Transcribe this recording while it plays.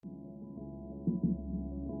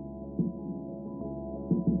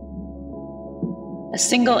A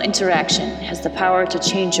single interaction has the power to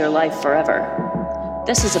change your life forever.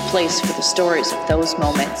 This is a place for the stories of those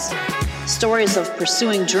moments. Stories of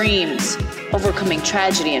pursuing dreams, overcoming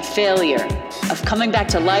tragedy and failure, of coming back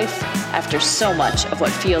to life after so much of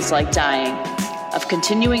what feels like dying, of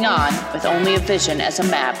continuing on with only a vision as a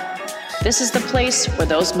map. This is the place where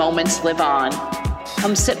those moments live on.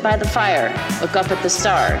 Come sit by the fire, look up at the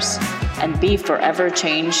stars, and be forever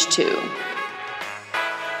changed too.